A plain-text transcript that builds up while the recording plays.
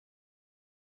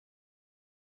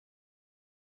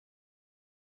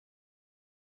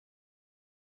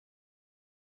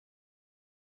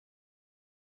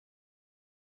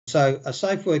So a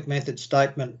safe work method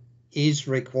statement is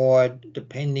required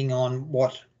depending on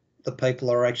what the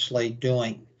people are actually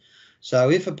doing. So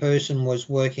if a person was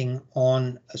working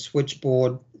on a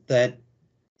switchboard that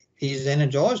is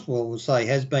energised, well, we'll say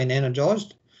has been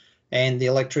energised, and the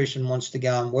electrician wants to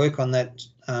go and work on that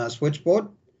switchboard,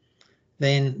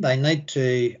 then they need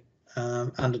to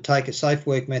undertake a safe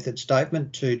work method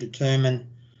statement to determine,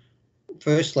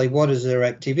 firstly, what is their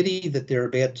activity that they're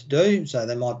about to do. So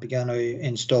they might be going to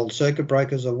install circuit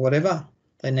breakers or whatever.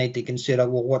 They need to consider,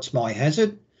 well, what's my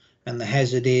hazard? And the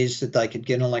hazard is that they could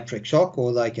get an electric shock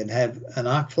or they could have an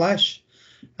arc flash.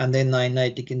 And then they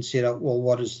need to consider, well,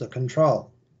 what is the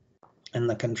control? And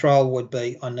the control would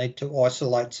be, I need to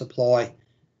isolate supply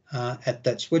at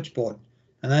that switchboard.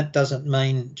 And that doesn't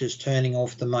mean just turning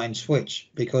off the main switch,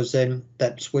 because then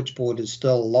that switchboard is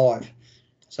still alive.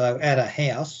 So at a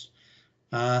house,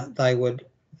 they would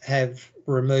have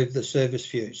removed the service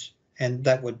fuse, and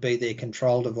that would be their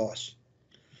control device.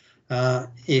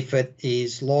 If it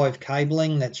is live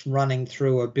cabling that's running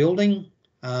through a building,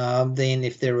 then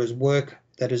if there is work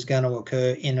that is going to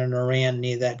occur in and around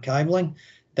near that cabling,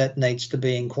 that needs to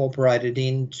be incorporated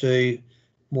into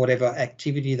whatever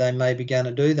activity they may be going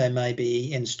to do. They may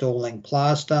be installing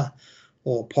plaster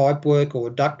or pipe work or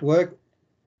duct work.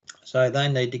 So they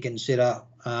need to consider,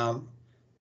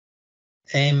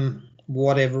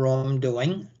 whatever I'm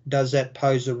doing, does that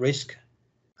pose a risk?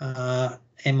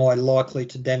 Am I likely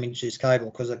to damage this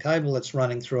cable? Because a cable that's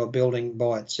running through a building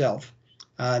by itself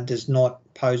does not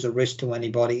pose a risk to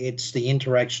anybody. It's the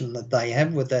interaction that they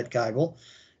have with that cable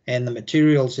and the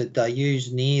materials that they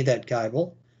use near that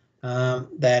cable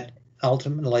that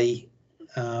ultimately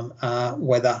are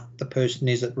whether the person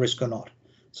is at risk or not.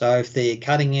 So if they're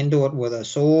cutting into it with a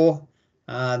saw,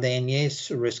 then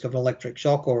yes, a risk of electric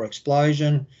shock or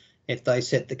explosion. If they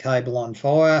set the cable on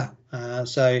fire,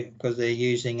 because they're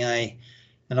using an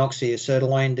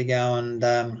oxyacetylene to go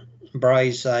and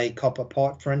braze a copper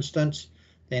pipe, for instance,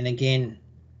 then again,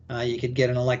 you could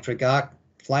get an electric arc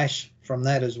flash from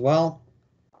that as well.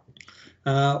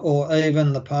 Or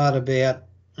even the part about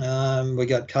we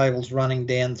got cables running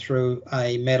down through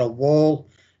a metal wall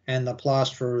and the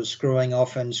plasterer is screwing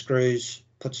off and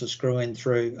puts a screw in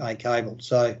through a cable.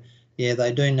 So yeah,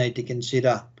 they do need to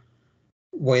consider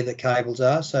where the cables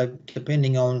are. So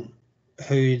depending on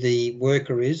who the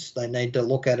worker is, they need to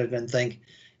look at it and think,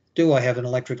 do I have an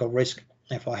electrical risk?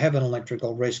 If I have an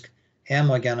electrical risk, how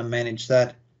am I going to manage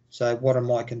that? So what are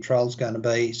my controls going to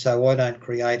be so I don't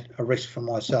create a risk for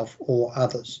myself or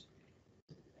others?